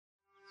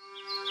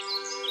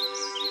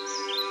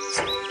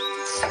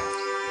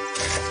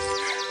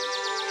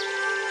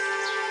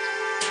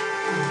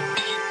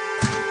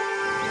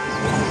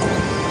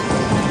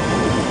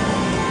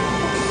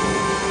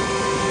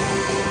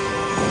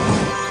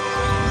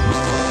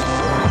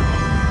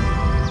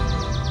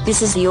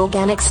This is the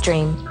Organic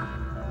Stream.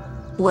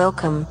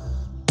 Welcome.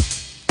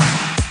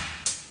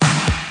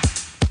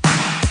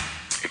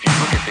 If you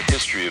look at the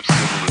history of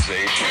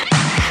civilization,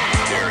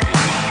 there is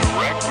a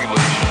direct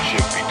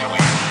relationship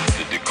between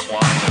the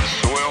decline of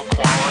soil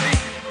quality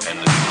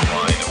and the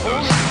decline of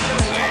those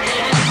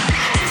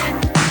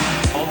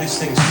civilizations. All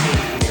these things came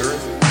from the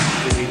earth.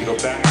 They need to go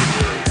back to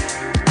the earth.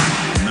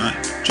 Not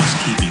just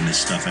keeping this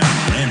stuff out of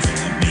the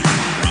landfill, but making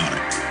a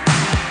product.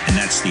 And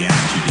that's the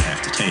attitude you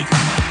have to take.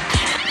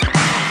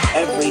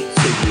 Every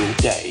single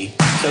day,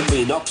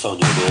 somebody knocks on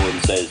your door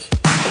and says,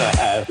 "Can I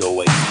have your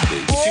waste,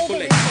 please?" If you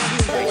collect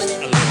waste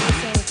alone,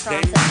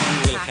 then you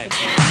will have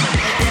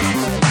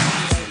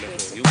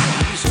you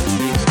can easily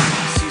make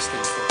the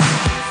system for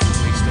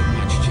waste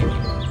much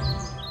cheaper.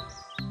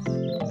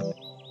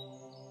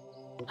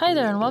 Hi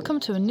there and welcome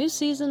to a new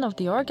season of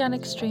the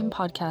Organic Stream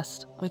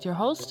podcast with your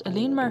host,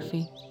 Aline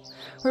Murphy.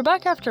 We're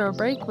back after a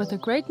break with a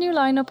great new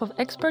lineup of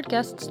expert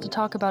guests to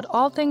talk about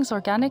all things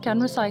organic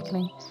and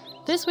recycling.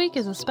 This week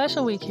is a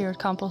special week here at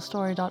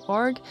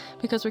compoststory.org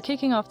because we're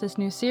kicking off this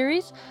new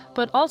series,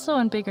 but also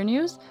in bigger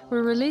news,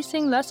 we're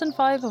releasing Lesson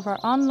 5 of our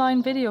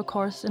online video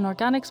course in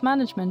Organics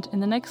Management in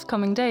the next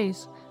coming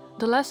days.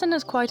 The lesson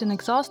is quite an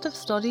exhaustive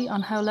study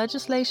on how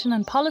legislation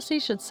and policy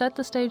should set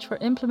the stage for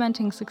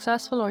implementing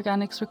successful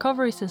organics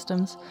recovery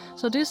systems,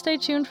 so do stay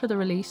tuned for the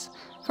release.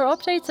 For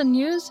updates and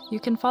news, you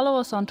can follow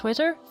us on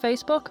Twitter,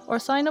 Facebook, or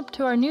sign up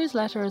to our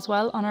newsletter as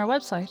well on our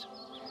website.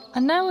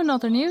 And now in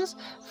other news,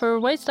 for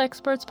waste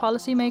experts,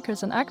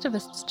 policymakers and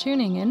activists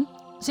tuning in,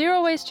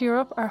 Zero Waste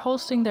Europe are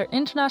hosting their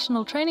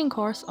international training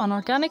course on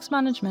organics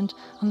management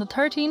on the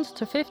 13th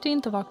to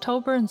 15th of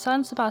October in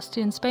San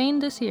Sebastian, Spain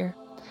this year.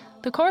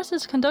 The course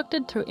is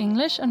conducted through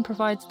English and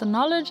provides the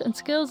knowledge and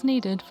skills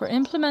needed for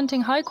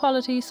implementing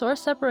high-quality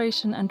source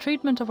separation and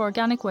treatment of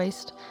organic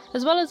waste,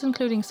 as well as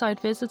including site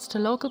visits to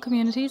local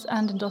communities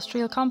and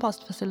industrial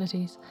compost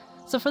facilities.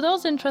 So for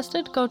those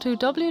interested, go to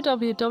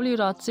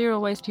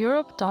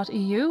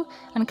www.zerowasteeurope.eu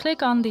and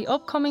click on the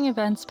upcoming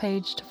events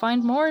page to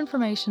find more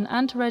information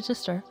and to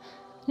register.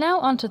 Now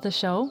onto the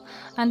show,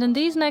 and in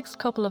these next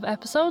couple of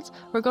episodes,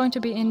 we're going to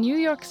be in New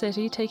York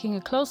City taking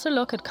a closer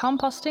look at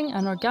composting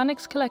and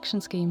organics collection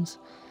schemes.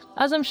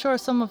 As I'm sure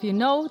some of you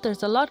know,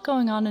 there's a lot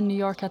going on in New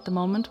York at the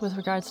moment with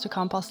regards to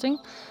composting.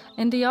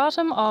 In the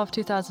autumn of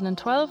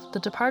 2012, the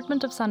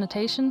Department of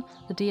Sanitation,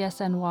 the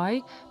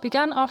DSNY,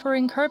 began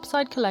offering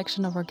curbside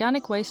collection of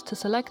organic waste to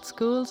select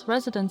schools,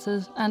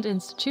 residences and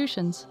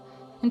institutions.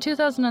 In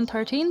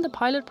 2013, the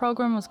pilot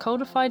program was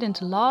codified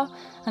into law,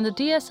 and the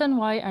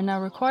DSNY are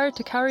now required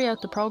to carry out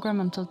the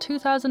program until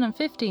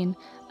 2015,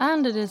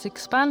 and it is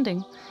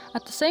expanding.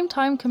 At the same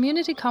time,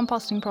 community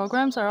composting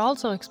programs are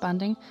also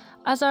expanding,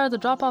 as are the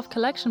drop-off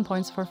collection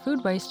points for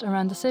food waste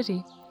around the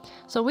city.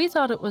 So we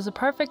thought it was a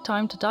perfect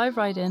time to dive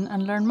right in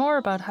and learn more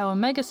about how a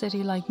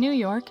megacity like New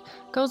York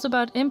goes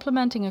about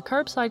implementing a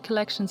curbside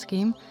collection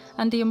scheme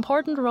and the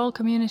important role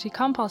community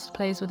compost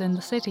plays within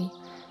the city.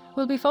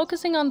 We'll be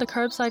focusing on the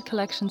curbside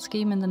collection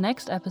scheme in the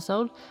next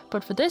episode,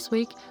 but for this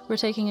week, we're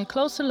taking a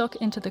closer look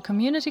into the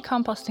community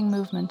composting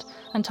movement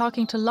and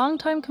talking to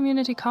longtime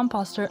community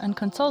composter and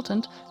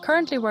consultant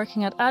currently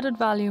working at Added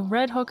Value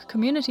Red Hook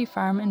Community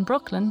Farm in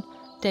Brooklyn,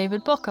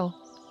 David Buckle.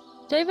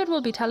 David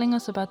will be telling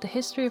us about the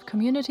history of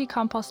community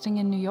composting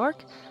in New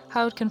York,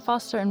 how it can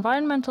foster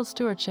environmental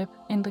stewardship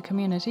in the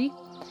community,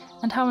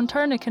 and how in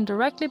turn it can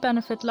directly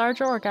benefit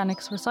larger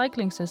organics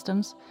recycling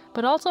systems,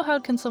 but also how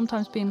it can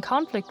sometimes be in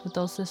conflict with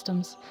those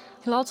systems.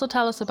 He'll also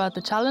tell us about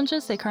the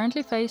challenges they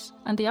currently face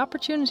and the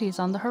opportunities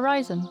on the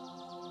horizon.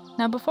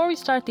 Now before we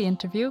start the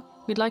interview,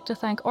 we'd like to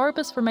thank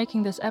Orbis for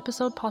making this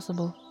episode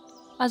possible.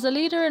 As a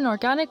leader in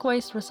organic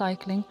waste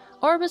recycling,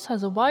 Orbis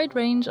has a wide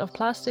range of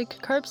plastic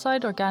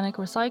curbside organic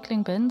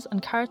recycling bins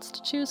and carts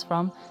to choose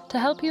from to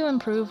help you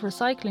improve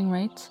recycling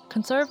rates,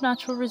 conserve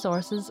natural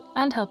resources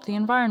and help the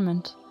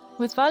environment.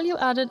 With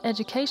value-added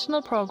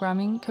educational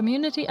programming,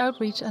 community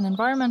outreach and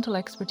environmental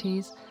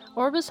expertise,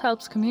 Orbis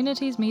helps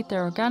communities meet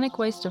their organic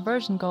waste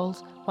diversion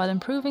goals while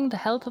improving the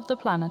health of the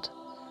planet.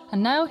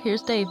 And now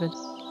here's David.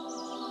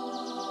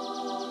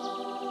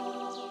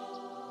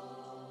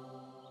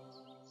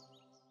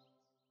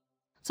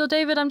 So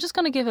David, I'm just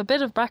going to give a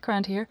bit of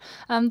background here.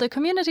 The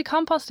community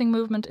composting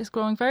movement is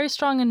growing very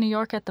strong in New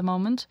York at the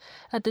moment.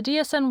 At the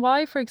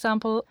DSNY, for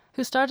example,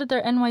 who started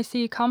their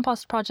NYC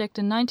compost project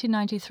in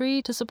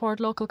 1993 to support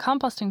local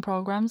composting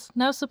programs,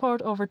 now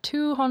support over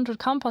 200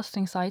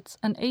 composting sites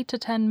and 8 to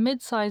 10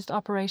 mid-sized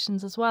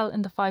operations as well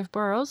in the 5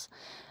 boroughs.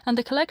 And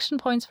the collection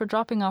points for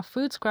dropping off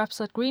food scraps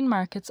at green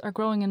markets are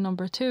growing in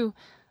number too.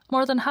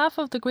 More than half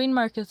of the green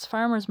markets'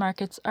 farmers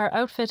markets are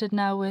outfitted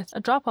now with a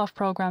drop-off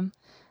program.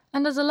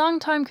 And as a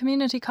long-time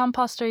community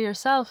composter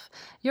yourself,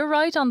 you're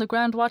right on the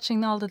ground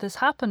watching all of this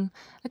happen.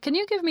 Can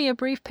you give me a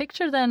brief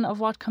picture then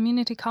of what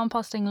community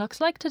composting looks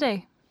like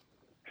today?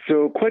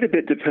 So quite a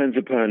bit depends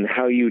upon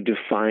how you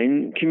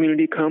define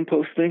community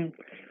composting.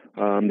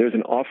 There's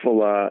an awful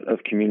lot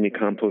of community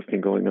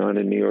composting going on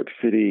in New York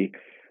City.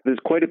 There's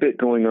quite a bit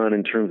going on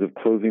in terms of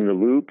closing the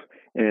loop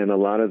And a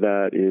lot of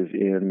that is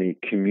in the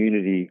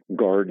community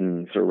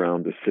gardens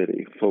around the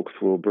city. Folks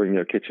will bring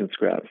their kitchen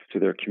scraps to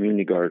their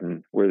community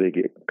garden where they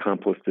get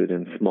composted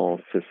in small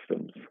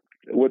systems.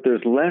 What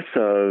there's less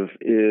of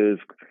is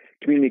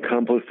community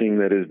composting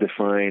that is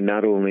defined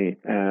not only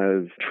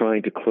as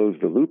trying to close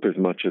the loop as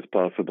much as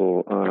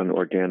possible on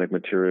organic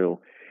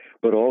material,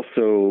 but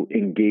also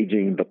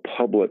engaging the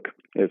public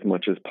as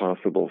much as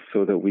possible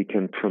so that we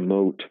can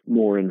promote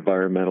more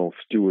environmental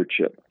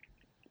stewardship.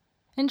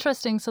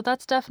 Interesting. So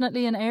that's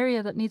definitely an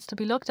area that needs to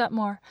be looked at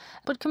more.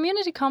 But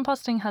community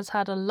composting has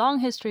had a long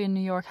history in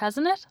New York,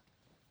 hasn't it?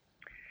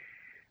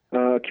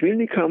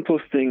 Community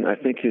composting, I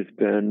think, has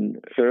been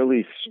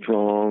fairly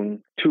strong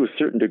to a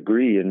certain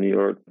degree in New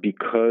York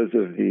because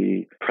of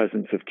the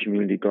presence of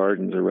community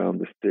gardens around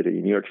the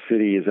city. New York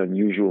City is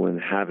unusual in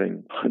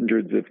having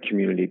hundreds of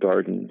community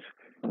gardens.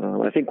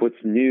 I think what's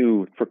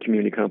new for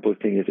community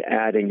composting is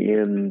adding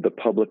in the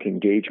public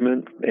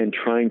engagement and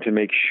trying to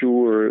make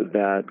sure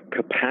that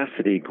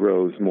capacity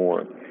grows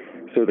more.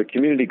 So the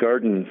community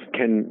gardens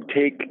can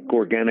take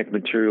organic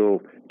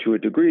material to a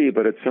degree,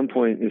 but at some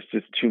point it's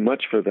just too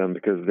much for them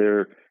because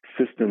their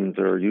systems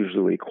are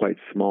usually quite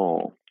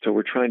small. So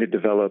we're trying to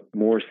develop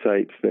more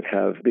sites that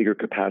have bigger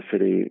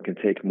capacity, can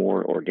take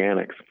more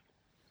organics.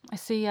 I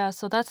see, yeah.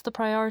 So that's the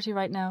priority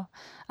right now.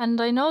 And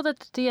I know that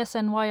the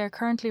DSNY are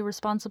currently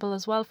responsible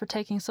as well for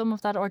taking some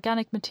of that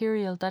organic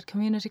material that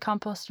community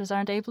composters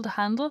aren't able to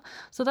handle.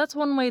 So that's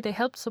one way they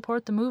help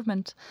support the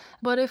movement.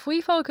 But if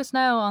we focus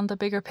now on the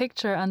bigger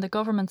picture and the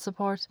government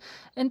support,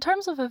 in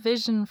terms of a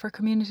vision for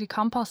community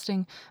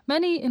composting,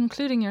 many,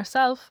 including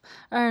yourself,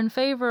 are in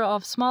favour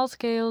of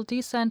small-scale,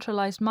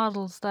 decentralised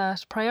models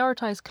that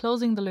prioritise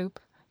closing the loop.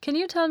 Can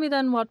you tell me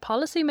then what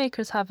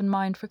policymakers have in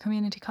mind for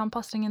community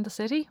composting in the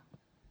city?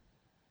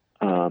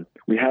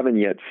 We haven't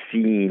yet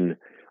seen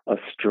a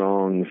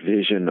strong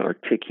vision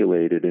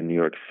articulated in New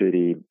York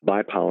City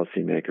by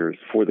policymakers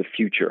for the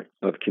future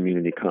of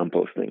community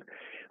composting.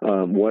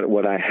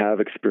 What I have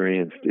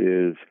experienced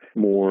is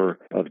more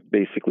of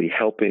basically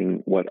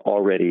helping what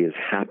already is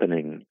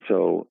happening,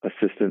 so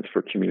assistance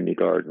for community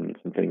gardens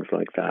and things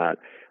like that.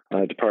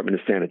 Department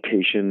of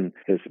Sanitation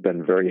has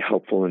been very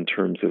helpful in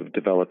terms of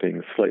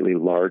developing slightly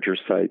larger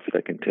sites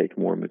that can take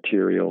more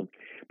material.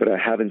 But I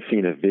haven't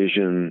seen a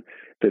vision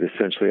that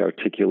essentially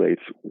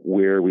articulates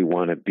where we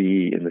want to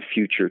be in the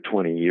future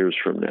 20 years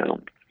from now.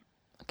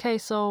 Okay,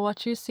 so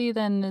what you see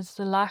then is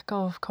the lack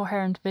of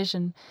coherent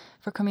vision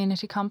for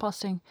community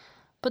composting.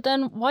 But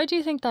then why do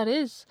you think that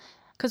is?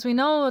 Because we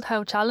know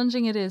how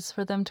challenging it is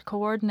for them to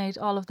coordinate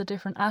all of the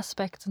different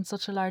aspects in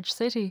such a large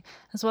city,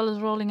 as well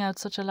as rolling out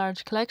such a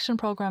large collection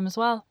program as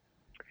well.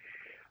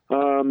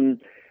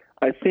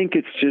 I think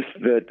it's just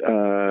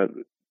that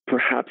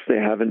perhaps they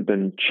haven't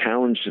been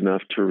challenged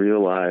enough to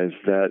realize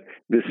that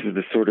this is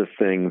the sort of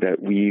thing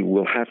that we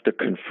will have to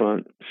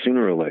confront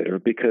sooner or later,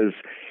 because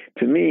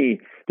to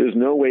me, there's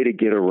no way to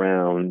get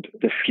around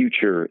the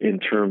future in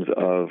terms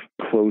of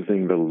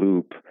closing the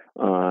loop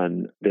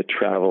on the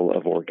travel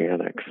of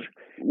organics.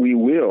 We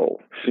will,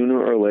 sooner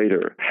or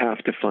later, have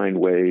to find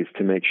ways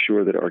to make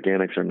sure that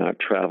organics are not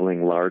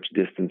traveling large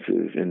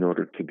distances in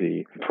order to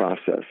be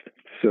processed.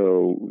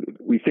 So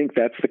we think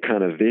that's the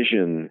kind of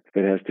vision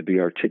that has to be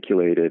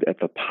articulated at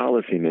the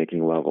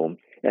policy-making level.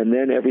 And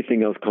then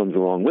everything else comes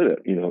along with it.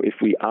 You know, if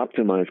we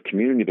optimize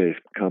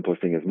community-based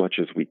composting as much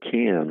as we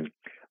can,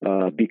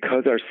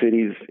 because our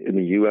cities in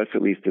the U.S.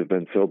 at least have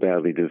been so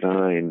badly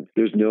designed,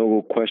 there's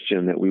no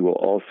question that we will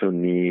also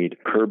need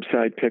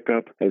curbside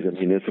pickup as a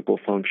municipal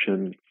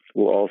function.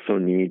 We'll also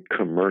need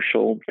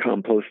commercial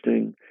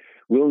composting.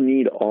 We'll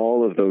need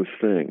all of those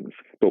things.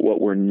 But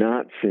what we're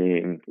not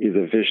seeing is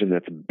a vision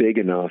that's big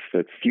enough,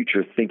 that's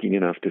future thinking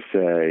enough to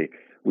say,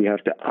 we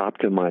have to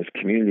optimize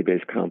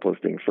community-based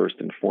composting first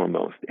and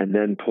foremost, and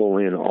then pull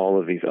in all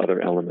of these other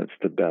elements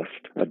to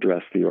best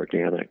address the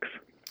organics.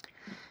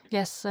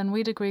 Yes, and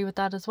we'd agree with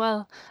that as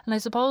well. And I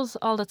suppose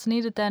all that's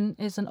needed then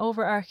is an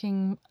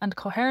overarching and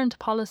coherent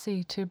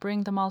policy to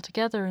bring them all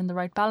together in the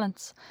right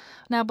balance.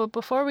 Now, but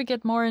before we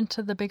get more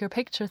into the bigger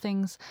picture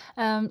things,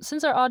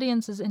 since our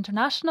audience is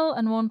international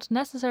and won't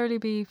necessarily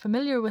be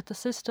familiar with the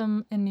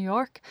system in New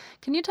York,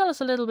 can you tell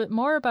us a little bit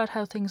more about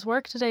how things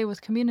work today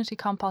with community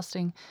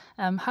composting?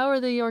 How are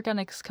the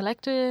organics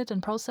collected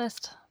and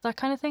processed, that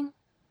kind of thing?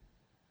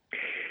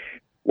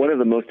 One of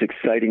the most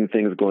exciting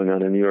things going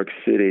on in New York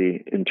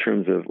City in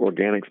terms of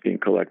organics being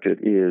collected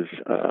is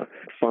a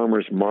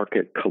farmers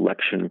market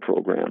collection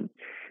program.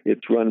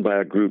 It's run by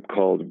a group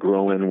called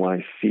Grow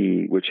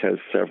NYC, which has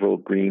several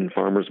green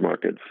farmers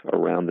markets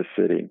around the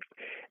city.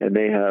 And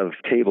they have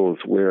tables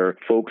where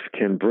folks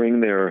can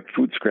bring their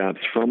food scraps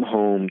from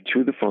home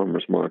to the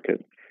farmers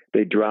market.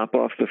 They drop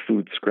off the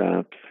food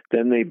scraps,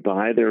 then they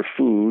buy their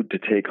food to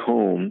take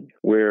home,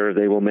 where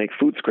they will make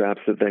food scraps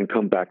that then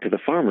come back to the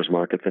farmers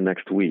market the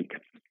next week.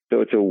 So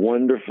it's a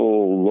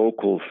wonderful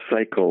local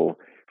cycle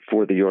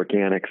for the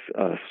organics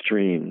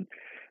stream.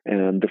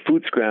 And the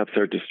food scraps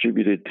are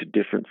distributed to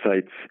different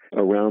sites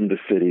around the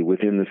city,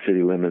 within the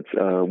city limits,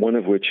 one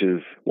of which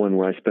is one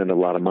where I spend a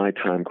lot of my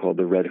time, called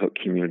the Red Hook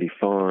Community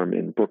Farm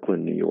in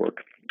Brooklyn, New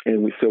York.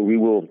 And we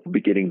will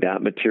be getting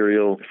that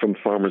material from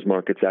farmers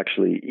markets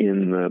actually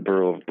in the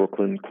borough of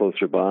Brooklyn,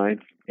 closer by.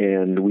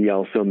 And we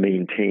also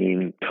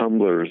maintain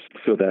tumblers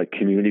so that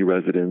community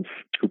residents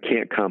who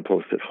can't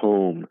compost at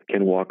home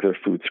can walk their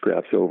food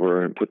scraps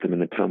over and put them in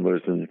the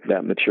tumblers, and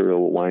that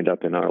material will wind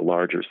up in our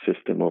larger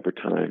system over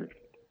time.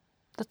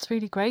 That's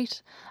really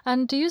great.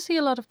 And do you see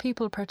a lot of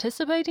people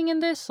participating in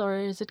this, or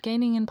is it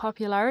gaining in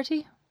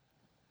popularity?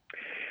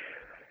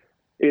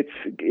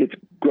 It's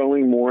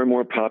growing more and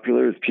more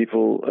popular as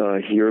people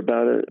hear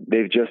about it.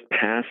 They've just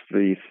passed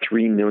the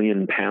 3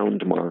 million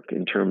pound mark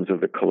in terms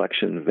of the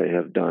collections they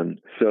have done.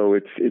 So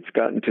it's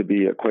gotten to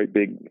be a quite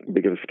big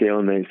of a scale,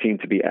 and they seem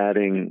to be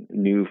adding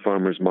new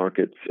farmers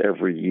markets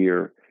every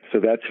year.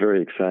 So that's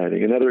very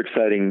exciting. Another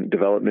exciting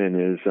development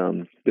is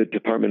the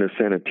Department of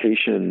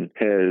Sanitation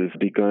has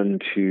begun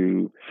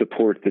to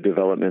support the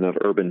development of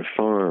urban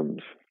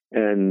farms.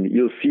 And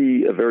you'll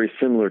see a very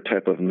similar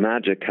type of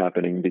magic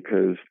happening,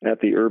 because at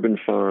the urban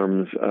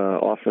farms,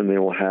 often they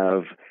will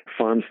have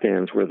farm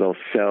stands where they'll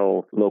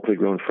sell locally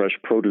grown fresh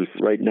produce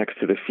right next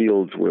to the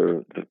fields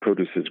where the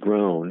produce is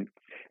grown.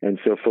 And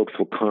so folks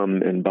will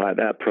come and buy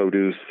that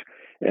produce,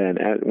 and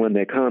when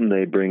they come,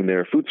 they bring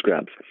their food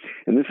scraps.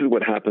 And this is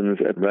what happens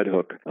at Red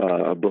Hook,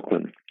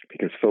 Brooklyn,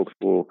 because folks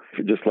will,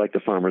 just like the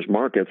farmers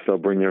markets, they'll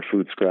bring their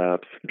food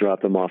scraps,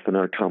 drop them off in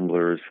our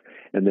tumblers,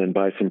 and then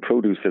buy some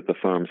produce at the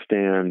farm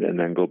stand, and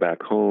then go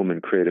back home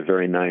and create a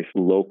very nice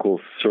local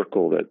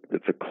circle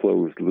that's a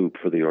closed loop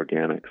for the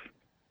organics.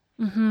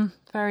 Mm-hmm.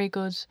 Very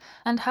good.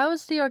 And how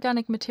is the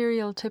organic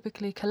material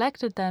typically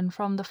collected then,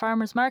 from the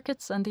farmers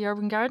markets and the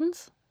urban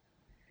gardens?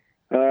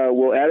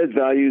 Well, Added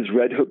Value's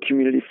Red Hook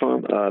Community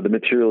Farm, the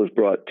material is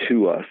brought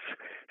to us.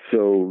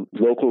 So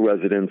local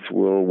residents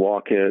will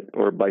walk it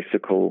or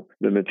bicycle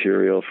the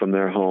material from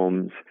their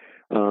homes.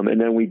 And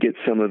then we get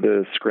some of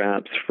the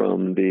scraps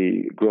from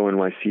the Grow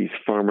NYC's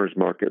farmers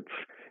markets.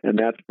 And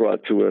that's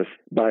brought to us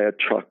by a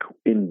truck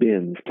in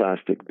bins,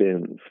 plastic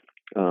bins.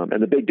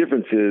 And the big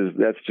difference is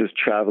that's just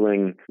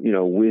traveling,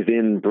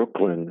 within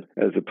Brooklyn,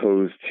 as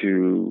opposed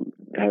to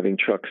having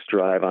trucks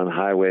drive on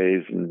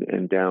highways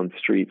and down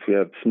streets. We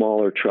have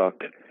smaller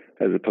truck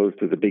as opposed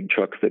to the big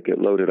trucks that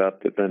get loaded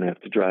up that then have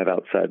to drive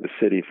outside the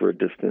city for a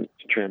distance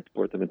to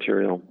transport the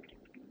material.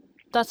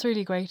 That's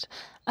really great.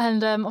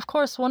 And of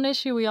course, one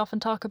issue we often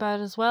talk about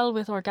as well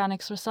with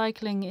organics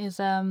recycling is,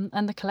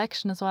 and the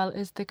collection as well,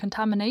 is the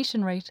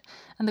contamination rate.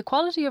 And the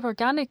quality of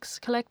organics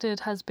collected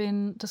has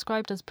been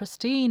described as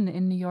pristine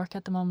in New York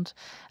at the moment.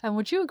 And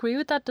would you agree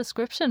with that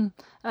description?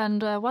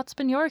 And what's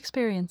been your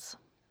experience?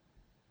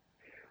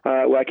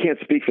 Well, I can't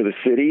speak for the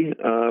city.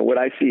 What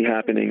I see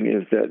happening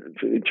is that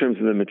in terms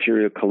of the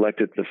material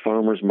collected at the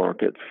farmers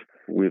markets,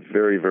 we have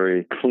very,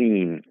 very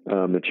clean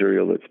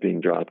material that's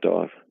being dropped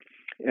off.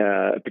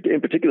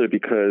 In particular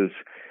because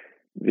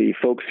the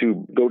folks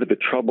who go to the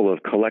trouble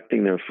of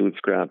collecting their food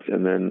scraps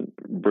and then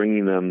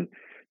bringing them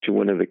to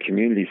one of the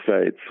community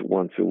sites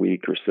once a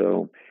week or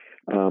so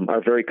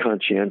are very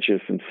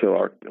conscientious, and so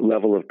our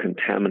level of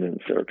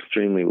contaminants are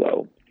extremely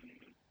low.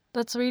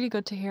 That's really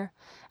good to hear.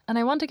 And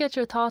I want to get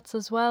your thoughts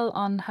as well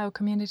on how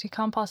community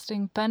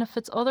composting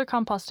benefits other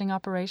composting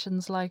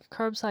operations like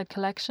curbside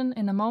collection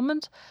in a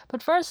moment.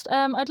 But first,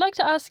 I'd like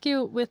to ask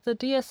you, with the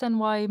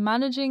DSNY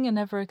managing an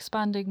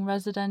ever-expanding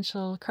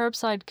residential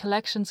curbside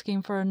collection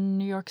scheme for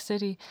New York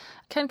City,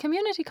 can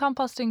community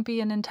composting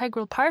be an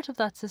integral part of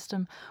that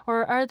system,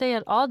 or are they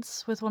at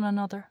odds with one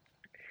another?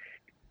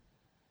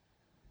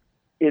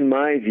 In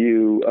my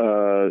view,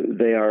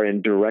 they are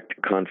in direct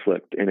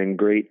conflict and in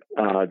great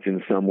odds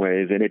in some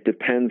ways, and it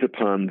depends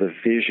upon the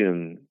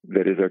vision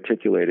that is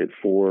articulated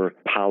for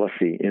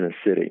policy in a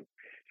city.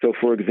 So,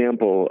 for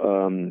example,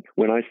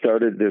 when I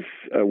started this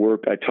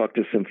work, I talked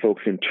to some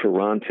folks in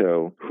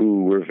Toronto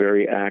who were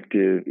very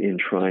active in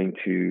trying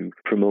to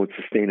promote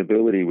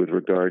sustainability with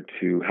regard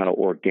to how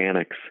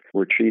organics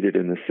were treated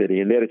in the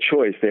city. And they had a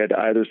choice. They had to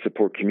either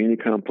support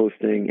community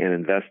composting and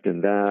invest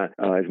in that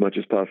as much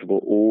as possible,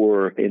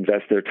 or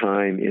invest their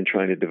time in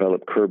trying to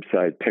develop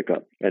curbside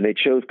pickup. And they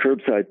chose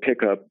curbside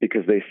pickup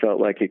because they felt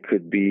like it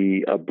could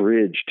be a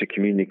bridge to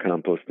community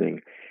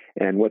composting.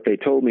 And what they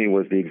told me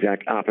was the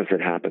exact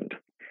opposite happened.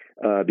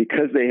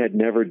 Because they had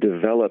never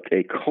developed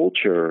a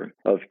culture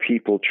of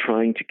people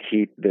trying to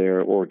keep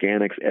their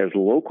organics as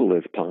local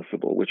as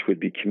possible, which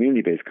would be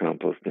community-based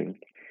composting,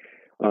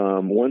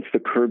 once the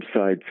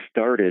curbside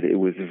started, it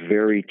was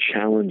very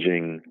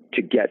challenging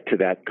to get to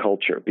that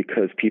culture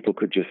because people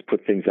could just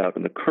put things out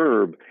on the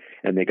curb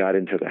and they got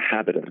into the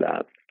habit of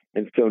that.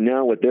 And so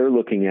now what they're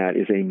looking at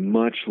is a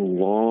much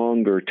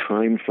longer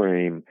time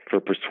frame for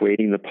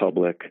persuading the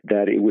public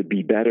that it would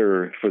be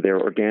better for their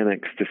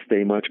organics to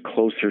stay much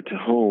closer to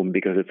home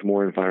because it's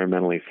more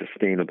environmentally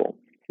sustainable.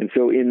 And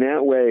so in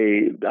that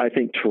way, I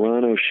think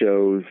Toronto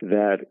shows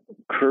that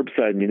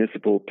curbside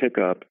municipal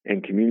pickup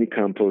and community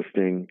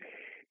composting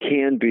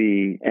can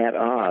be at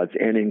odds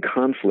and in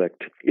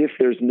conflict if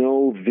there's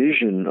no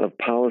vision of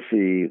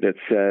policy that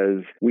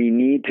says we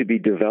need to be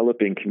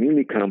developing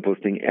community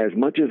composting as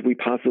much as we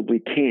possibly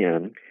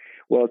can.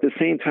 Well, at the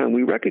same time,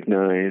 we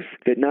recognize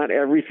that not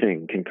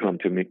everything can come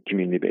to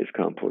community-based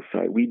compost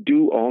site. We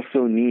do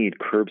also need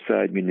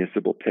curbside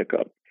municipal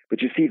pickup.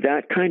 But you see,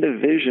 that kind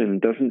of vision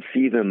doesn't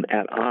see them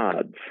at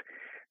odds.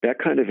 That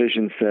kind of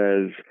vision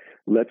says,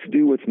 let's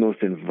do what's most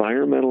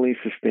environmentally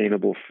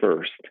sustainable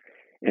first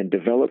and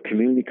develop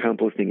community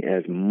composting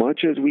as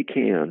much as we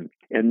can,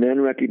 and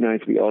then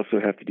recognize we also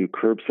have to do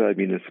curbside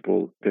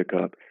municipal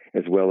pickup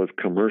as well as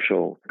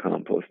commercial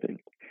composting.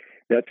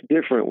 That's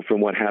different from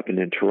what happened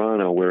in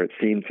Toronto, where it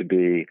seemed to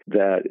be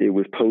that it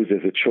was posed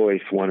as a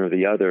choice, one or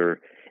the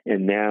other.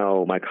 And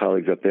now my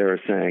colleagues up there are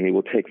saying it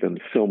will take them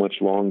so much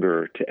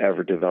longer to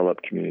ever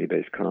develop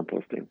community-based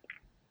composting.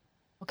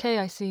 Okay,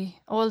 I see.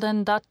 Well,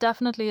 then that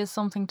definitely is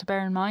something to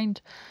bear in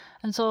mind.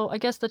 And so I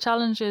guess the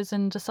challenge is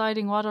in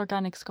deciding what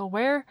organics go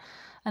where.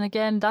 And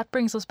again, that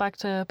brings us back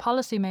to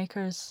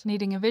policymakers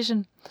needing a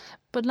vision.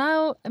 But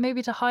now,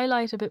 maybe to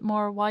highlight a bit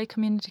more why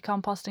community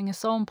composting is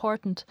so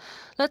important,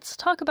 let's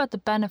talk about the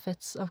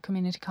benefits of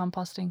community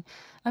composting.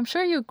 I'm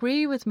sure you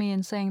agree with me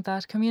in saying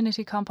that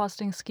community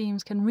composting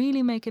schemes can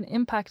really make an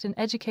impact in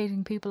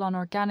educating people on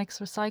organics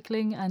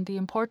recycling and the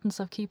importance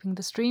of keeping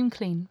the stream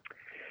clean.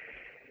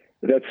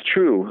 That's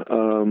true.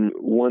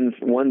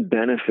 One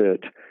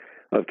benefit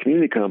of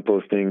community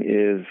composting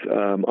is,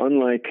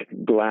 unlike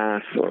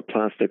glass or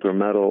plastic or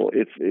metal,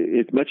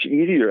 it's much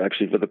easier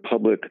actually for the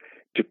public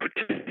to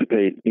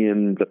participate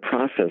in the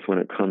process when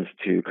it comes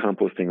to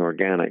composting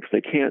organics.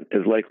 They can't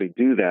as likely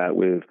do that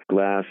with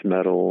glass,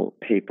 metal,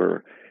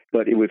 paper,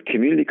 but with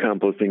community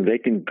composting, they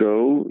can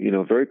go,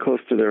 very close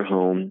to their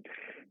home,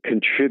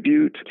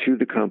 contribute to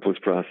the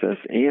compost process,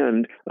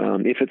 and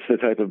if it's the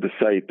type of the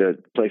site that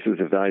places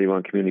a value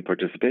on community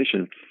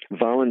participation,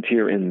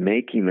 volunteer in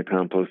making the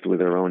compost with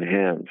their own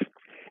hands.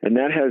 And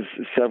that has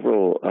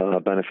several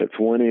benefits.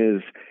 One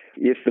is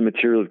if the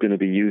material is going to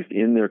be used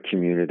in their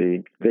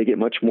community, they get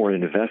much more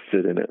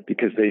invested in it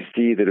because they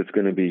see that it's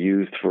going to be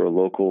used for a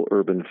local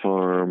urban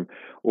farm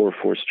or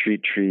for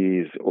street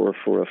trees or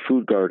for a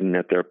food garden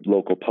at their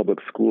local public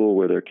school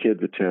where their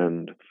kids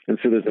attend. And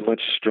so there's a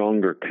much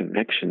stronger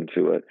connection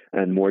to it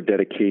and more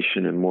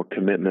dedication and more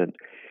commitment.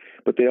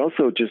 But they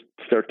also just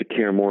start to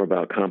care more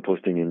about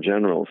composting in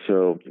general.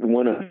 So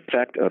one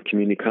effect of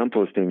community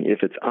composting, if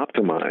it's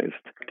optimized,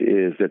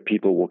 is that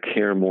people will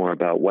care more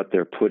about what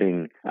they're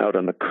putting out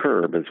on the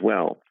curb as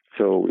well.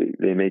 So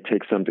they may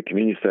take some to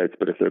community sites,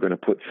 but if they're going to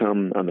put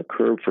some on the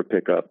curb for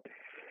pickup,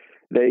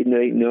 they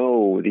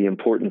know the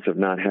importance of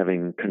not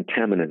having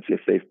contaminants if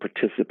they've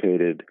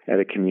participated at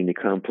a community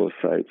compost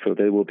site. So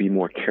they will be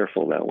more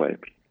careful that way.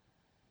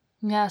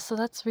 Yeah, so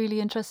that's really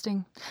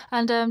interesting.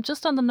 And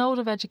just on the note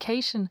of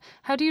education,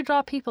 how do you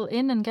draw people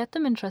in and get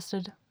them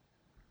interested?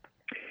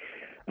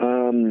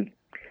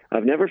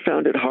 I've never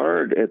found it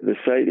hard at the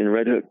site in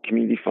Red Hook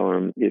Community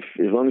Farm. As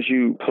long as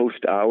you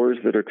post hours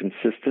that are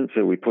consistent,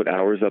 so we put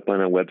hours up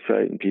on our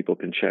website and people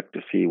can check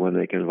to see when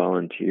they can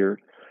volunteer.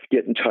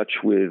 Get in touch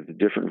with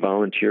different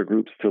volunteer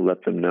groups to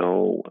let them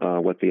know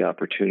what the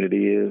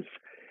opportunity is.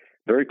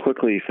 Very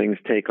quickly, things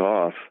take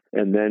off.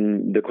 And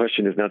then the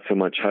question is not so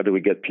much how do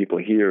we get people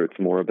here? It's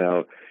more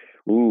about,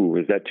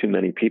 is that too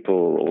many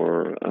people?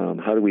 Or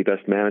how do we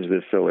best manage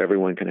this so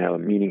everyone can have a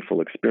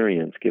meaningful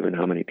experience given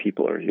how many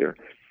people are here?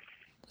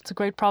 It's a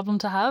great problem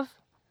to have.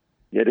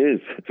 It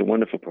is. It's a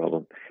wonderful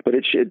problem. But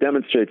it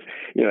demonstrates,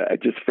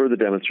 it just further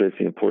demonstrates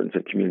the importance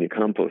of community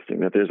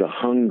composting, that there's a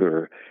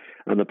hunger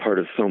on the part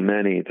of so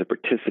many to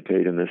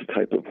participate in this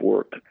type of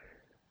work.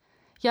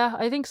 Yeah,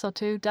 I think so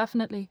too,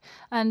 definitely.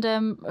 And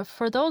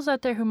for those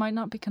out there who might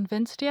not be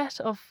convinced yet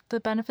of the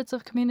benefits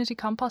of community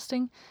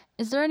composting,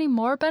 is there any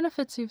more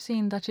benefits you've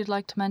seen that you'd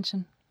like to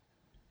mention?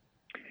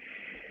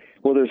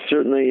 Well, there's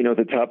certainly,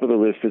 the top of the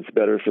list, it's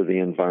better for the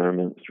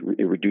environment.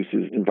 It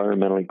reduces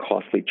environmentally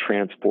costly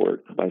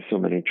transport by so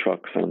many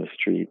trucks on the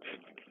streets.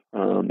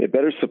 It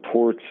better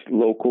supports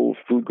local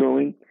food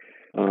growing.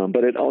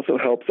 But it also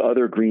helps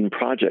other green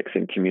projects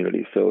in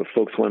communities. So if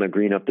folks want to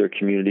green up their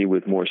community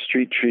with more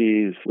street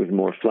trees, with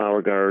more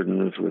flower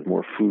gardens, with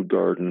more food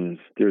gardens,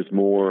 there's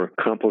more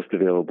compost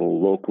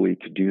available locally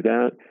to do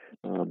that.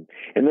 And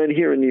then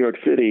here in New York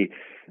City,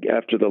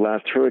 after the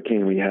last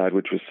hurricane we had,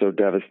 which was so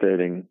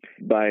devastating,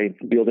 by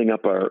building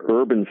up our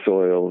urban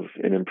soils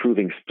and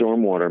improving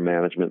stormwater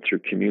management through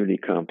community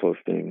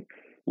composting,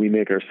 we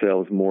make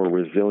ourselves more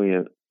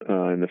resilient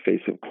in the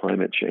face of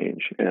climate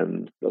change.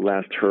 And the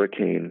last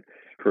Hurricane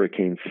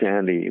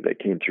Sandy that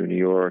came through New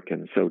York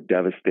and so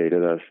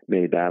devastated us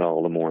made that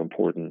all the more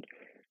important.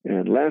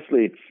 And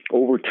lastly,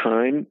 over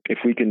time, if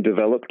we can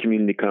develop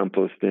community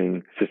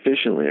composting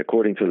sufficiently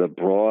according to the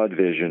broad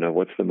vision of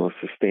what's the most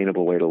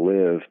sustainable way to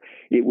live,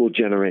 it will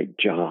generate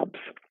jobs.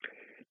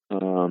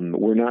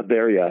 We're not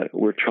there yet.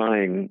 We're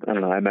trying.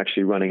 I'm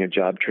actually running a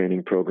job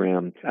training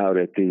program out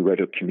at the Red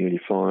Hook Community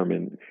Farm,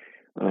 and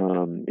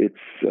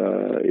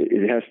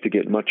It has to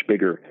get much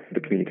bigger, the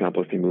community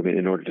composting movement,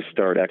 in order to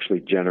start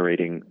actually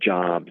generating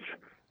jobs.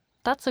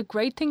 That's a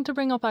great thing to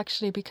bring up,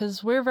 actually,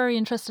 because we're very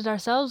interested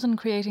ourselves in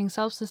creating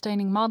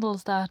self-sustaining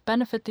models that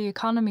benefit the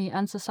economy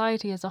and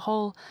society as a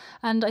whole.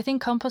 And I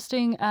think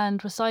composting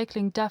and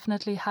recycling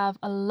definitely have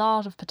a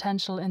lot of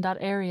potential in that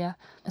area,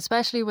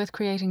 especially with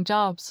creating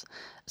jobs.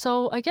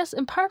 So I guess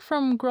apart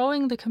from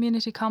growing the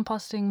community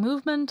composting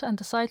movement and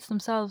the sites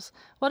themselves,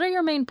 what are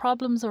your main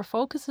problems or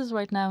focuses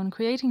right now in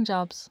creating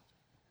jobs?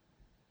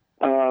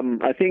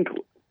 I think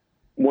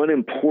one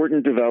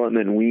important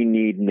development we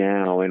need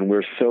now, and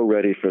we're so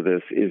ready for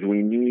this, is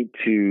we need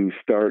to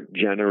start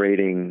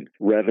generating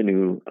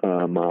revenue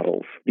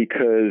models,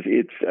 because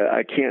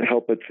I can't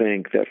help but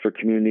think that for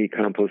community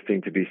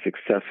composting to be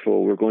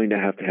successful, we're going to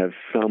have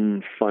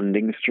some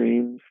funding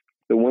streams.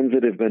 The ones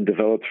that have been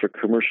developed for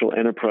commercial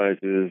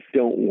enterprises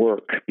don't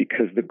work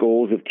because the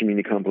goals of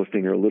community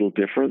composting are a little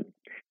different.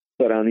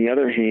 But on the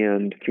other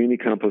hand,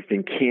 community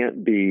composting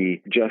can't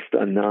be just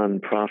a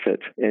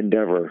nonprofit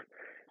endeavor,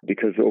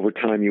 because over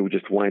time you would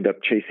just wind up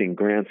chasing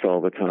grants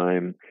all the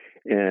time.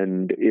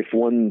 And if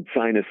one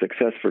sign of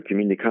success for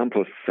community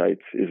compost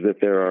sites is that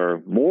there are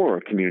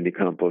more community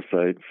compost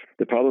sites,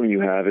 the problem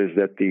you have is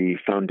that the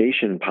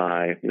foundation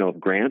pie,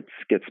 grants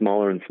get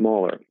smaller and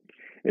smaller.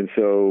 And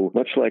so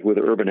much like with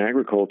urban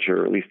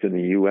agriculture, at least in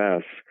the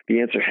U.S.,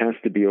 the answer has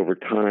to be over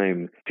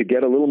time to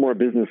get a little more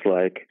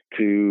businesslike,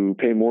 to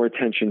pay more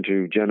attention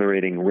to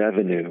generating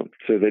revenue,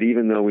 so that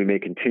even though we may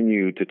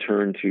continue to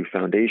turn to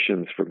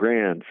foundations for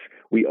grants,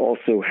 we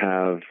also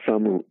have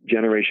some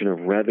generation of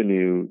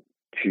revenue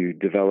to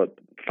develop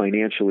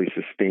financially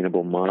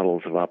sustainable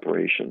models of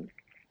operation.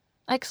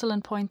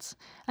 Excellent points.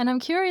 And I'm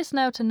curious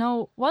now to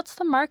know, what's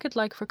the market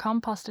like for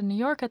compost in New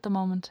York at the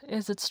moment?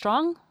 Is it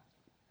strong?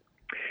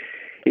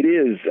 It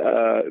is.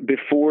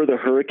 Before the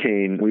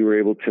hurricane, we were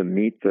able to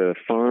meet the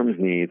farm's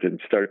needs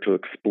and start to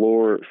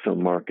explore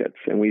some markets.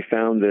 And we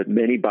found that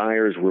many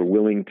buyers were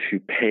willing to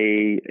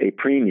pay a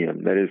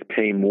premium, that is,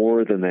 pay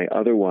more than they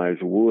otherwise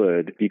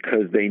would,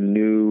 because they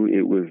knew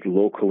it was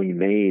locally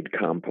made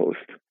compost.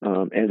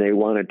 And they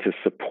wanted to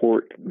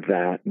support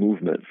that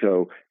movement.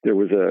 So there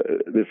was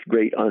this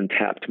great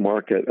untapped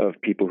market of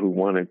people who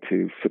wanted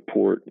to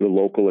support the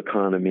local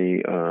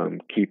economy,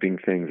 keeping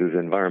things as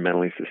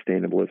environmentally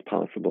sustainable as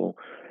possible,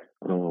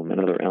 and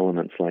other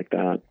elements like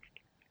that.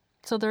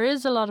 So there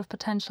is a lot of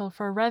potential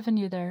for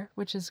revenue there,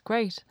 which is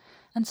great.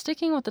 And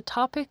sticking with the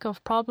topic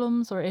of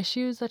problems or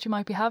issues that you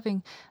might be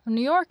having,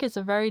 New York is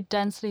a very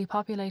densely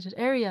populated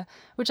area,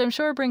 which I'm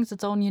sure brings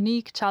its own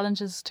unique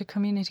challenges to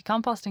community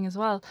composting as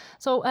well.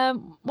 So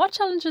what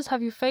challenges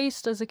have you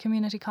faced as a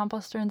community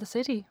composter in the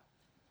city?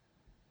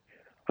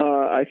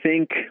 I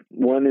think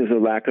one is a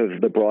lack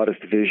of the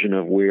broadest vision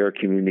of where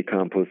community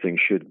composting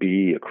should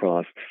be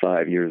across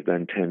 5 years,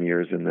 then 10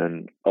 years, and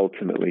then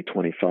ultimately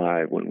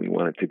 25 when we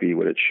want it to be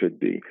what it should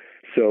be.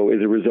 So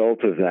as a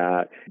result of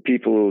that,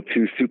 people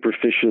too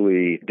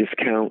superficially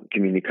discount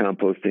community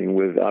composting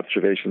with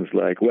observations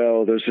like,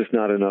 well, there's just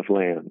not enough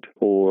land,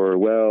 or,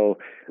 well,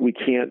 we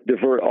can't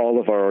divert all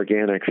of our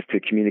organics to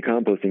community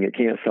composting. It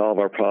can't solve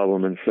our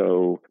problem, and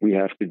so we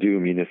have to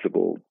do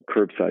municipal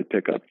curbside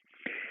pickup.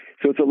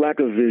 So it's a lack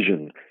of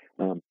vision.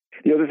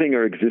 The other thing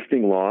are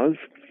existing laws.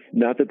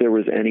 Not that there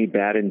was any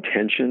bad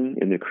intention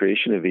in the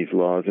creation of these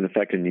laws. And in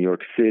fact, in New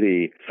York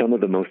City, some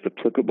of the most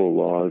applicable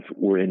laws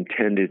were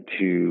intended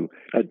to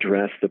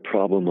address the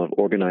problem of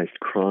organized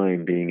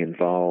crime being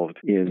involved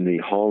in the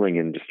hauling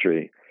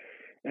industry.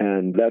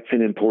 And that's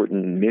an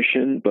important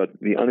mission, but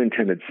the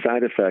unintended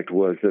side effect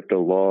was that the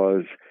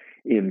laws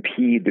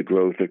impede the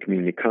growth of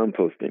community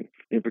composting,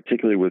 in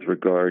particular with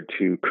regard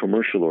to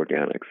commercial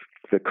organics.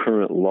 The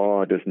current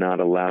law does not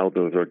allow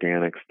those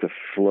organics to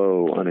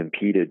flow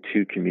unimpeded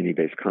to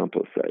community-based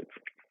compost sites.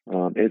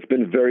 And it's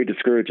been very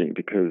discouraging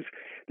because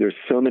there's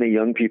so many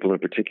young people in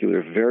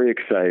particular very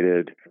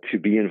excited to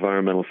be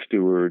environmental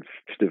stewards,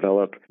 to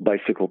develop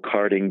bicycle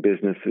carting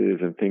businesses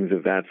and things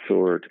of that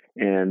sort,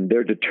 and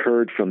they're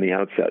deterred from the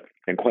outset.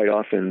 And quite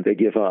often they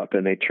give up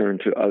and they turn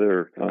to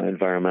other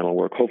environmental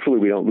work. Hopefully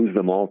we don't lose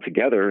them all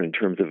together in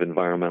terms of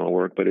environmental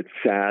work, but it's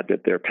sad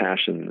that their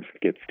passions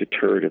gets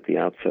deterred at the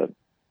outset.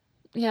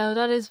 Yeah,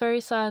 that is very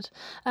sad.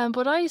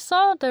 But I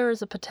saw there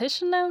is a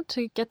petition now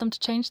to get them to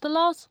change the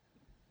laws.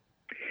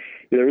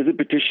 There is a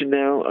petition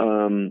now.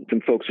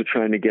 Some folks are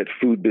trying to get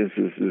food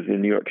businesses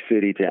in New York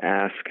City to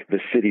ask the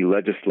city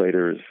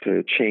legislators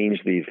to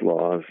change these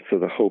laws. So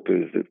the hope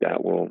is that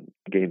that will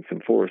gain some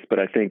force. But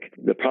I think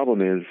the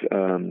problem is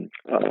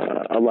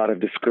a lot of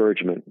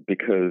discouragement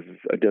because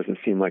it doesn't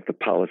seem like the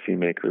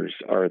policymakers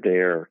are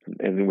there.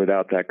 And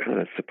without that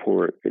kind of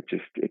support,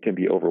 it can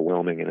be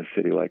overwhelming in a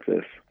city like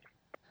this.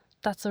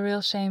 That's a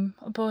real shame,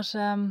 but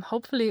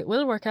hopefully it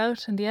will work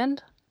out in the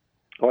end.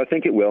 Oh, I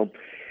think it will.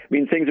 I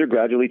mean, things are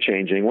gradually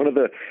changing. One of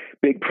the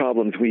big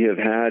problems we have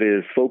had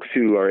is folks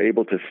who are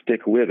able to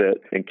stick with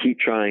it and keep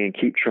trying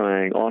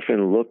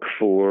often look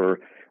for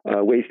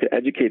ways to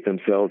educate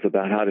themselves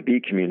about how to be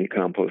community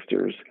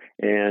composters.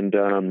 And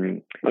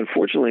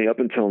unfortunately, up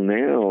until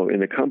now,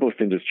 in the compost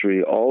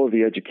industry, all of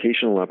the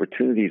educational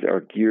opportunities are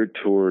geared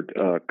toward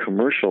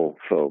commercial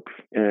folks.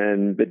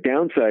 And the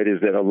downside is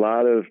that a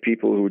lot of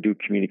people who do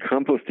community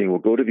composting will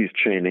go to these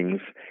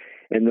trainings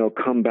and they'll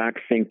come back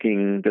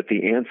thinking that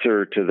the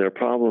answer to their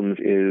problems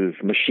is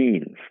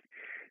machines.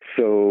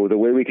 So the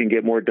way we can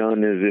get more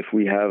done is if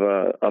we have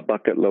a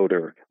bucket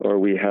loader or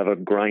we have a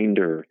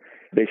grinder.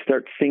 They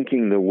start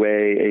thinking the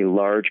way a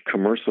large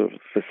commercial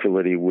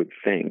facility would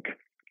think.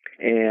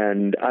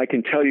 And I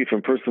can tell you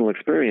from personal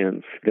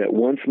experience that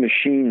once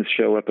machines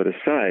show up at a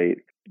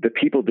site, the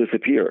people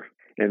disappear.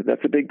 And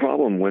that's a big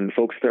problem when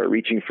folks start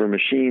reaching for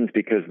machines,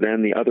 because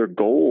then the other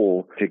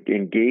goal to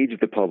engage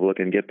the public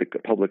and get the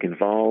public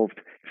involved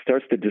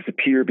starts to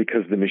disappear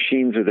because the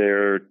machines are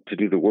there to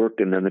do the work,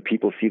 and then the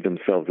people see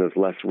themselves as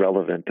less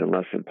relevant and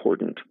less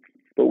important.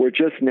 But we're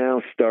just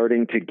now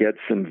starting to get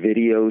some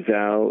videos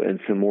out and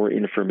some more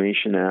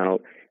information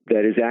out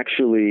that is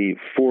actually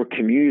for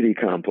community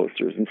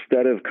composters.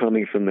 Instead of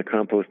coming from the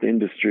compost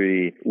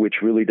industry, which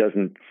really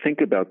doesn't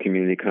think about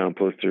community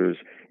composters,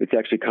 it's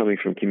actually coming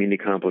from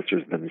community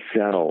composters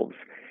themselves.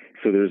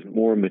 So there's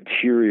more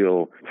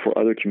material for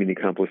other community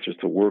composters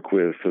to work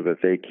with so that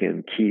they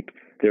can keep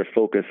their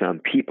focus on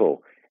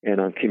people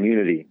and on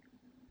community.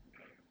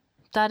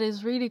 That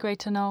is really great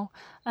to know,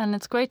 and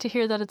it's great to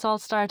hear that it's all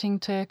starting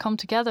to come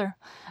together.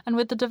 And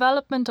with the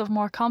development of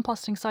more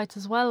composting sites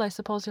as well, I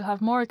suppose you'll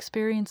have more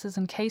experiences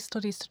and case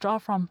studies to draw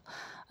from.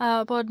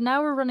 But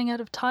now we're running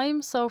out of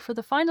time, so for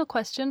the final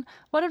question,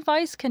 what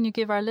advice can you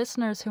give our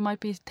listeners who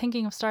might be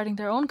thinking of starting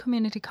their own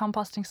community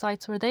composting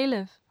sites where they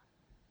live?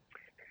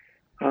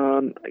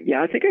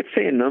 I think I'd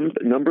say a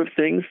number of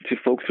things to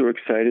folks who are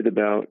excited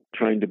about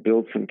trying to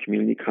build some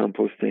community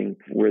composting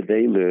where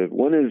they live.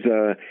 One is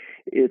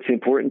it's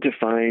important to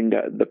find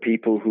the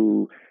people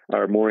who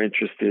are more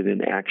interested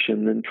in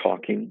action than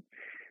talking,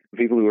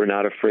 people who are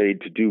not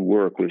afraid to do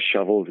work with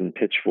shovels and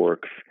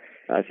pitchforks.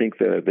 I think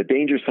the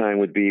danger sign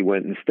would be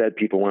when instead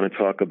people want to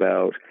talk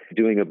about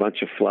doing a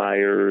bunch of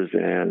flyers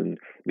and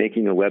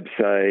making a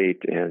website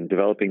and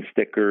developing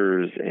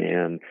stickers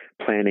and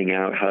planning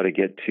out how to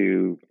get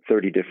to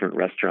 30 different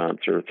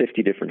restaurants or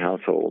 50 different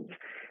households.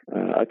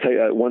 I'll tell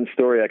you one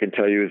story I can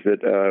tell you is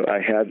that I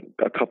had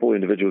a couple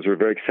individuals who were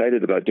very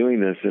excited about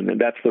doing this,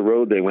 and that's the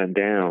road they went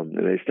down.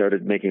 And they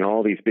started making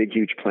all these big,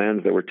 huge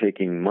plans that were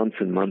taking months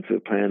and months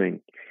of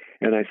planning.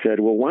 And I said,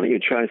 well, why don't you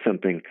try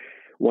something?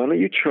 Why don't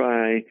you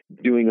try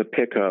doing a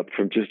pickup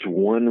from just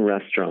one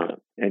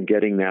restaurant and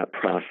getting that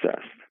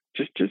processed?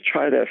 Just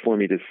try that for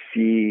me to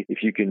see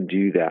if you can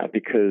do that.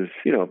 Because,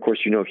 of course,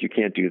 if you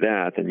can't do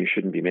that, then you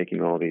shouldn't be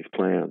making all these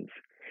plans.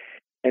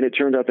 And it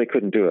turned out they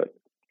couldn't do it.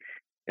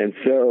 And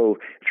so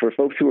for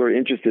folks who are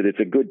interested, it's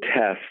a good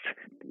test.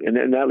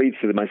 And that leads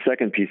to my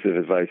second piece of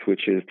advice,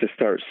 which is to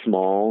start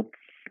small,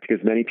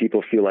 because many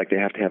people feel like they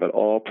have to have it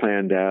all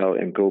planned out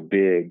and go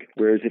big.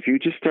 Whereas if you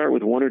just start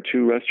with one or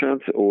two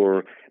restaurants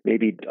or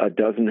maybe a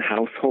dozen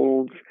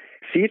households,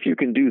 see if you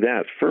can do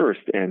that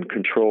first and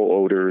control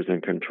odors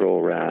and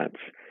control rats.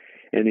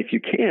 And if you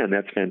can,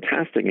 that's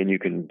fantastic, and you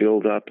can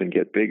build up and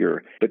get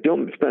bigger. But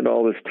don't spend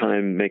all this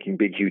time making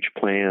big, huge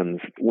plans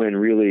when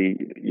really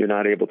you're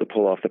not able to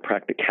pull off the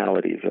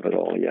practicalities of it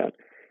all yet.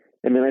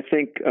 And then I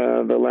think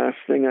the last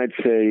thing I'd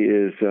say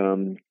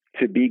is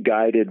to be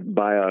guided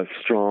by a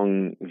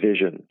strong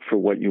vision for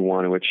what you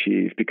want to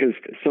achieve, because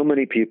so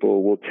many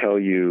people will tell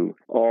you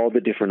all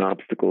the different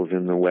obstacles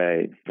in the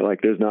way,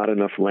 like there's not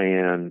enough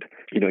land,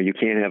 you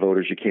can't have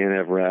odors, you can't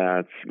have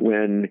rats.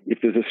 When if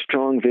there's a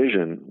strong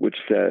vision which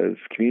says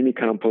community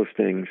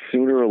composting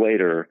sooner or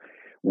later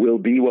will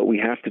be what we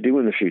have to do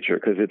in the future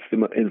because it's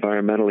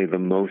environmentally the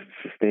most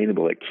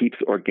sustainable. It keeps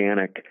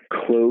organic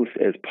close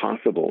as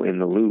possible in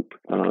the loop.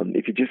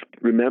 If you just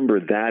remember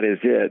that is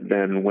it,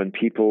 then when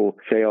people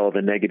say all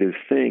the negative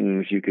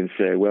things, you can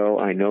say, well,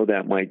 I know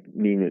that might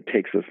mean it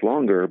takes us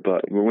longer,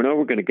 but we know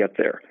we're going to get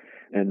there.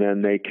 And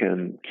then they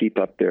can keep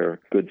up their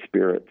good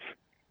spirits.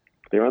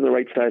 They're on the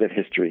right side of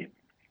history.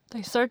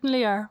 They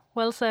certainly are.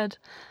 Well said.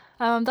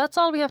 That's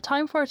all we have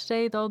time for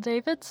today, though,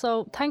 David.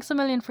 So thanks a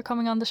million for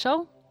coming on the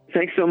show.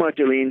 Thanks so much,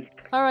 Aline.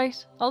 All right.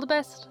 All the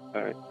best.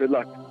 All right. Good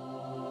luck.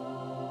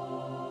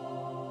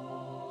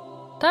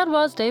 That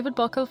was David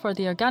Buckle for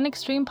the Organic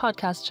Stream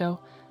podcast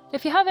show.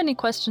 If you have any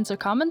questions or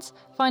comments,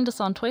 find us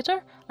on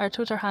Twitter. Our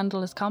Twitter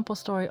handle is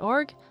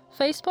compostory.org,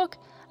 Facebook,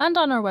 and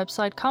on our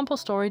website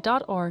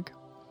compostory.org.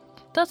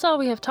 That's all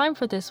we have time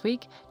for this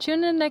week.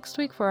 Tune in next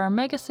week for our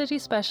Mega City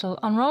special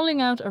on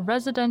rolling out a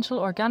residential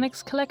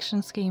organics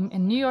collection scheme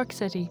in New York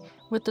City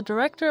with the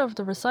director of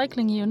the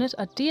recycling unit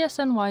at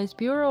DSNY's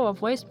Bureau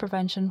of Waste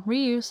Prevention,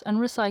 Reuse and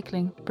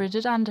Recycling,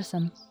 Bridget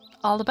Anderson.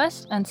 All the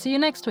best and see you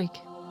next week.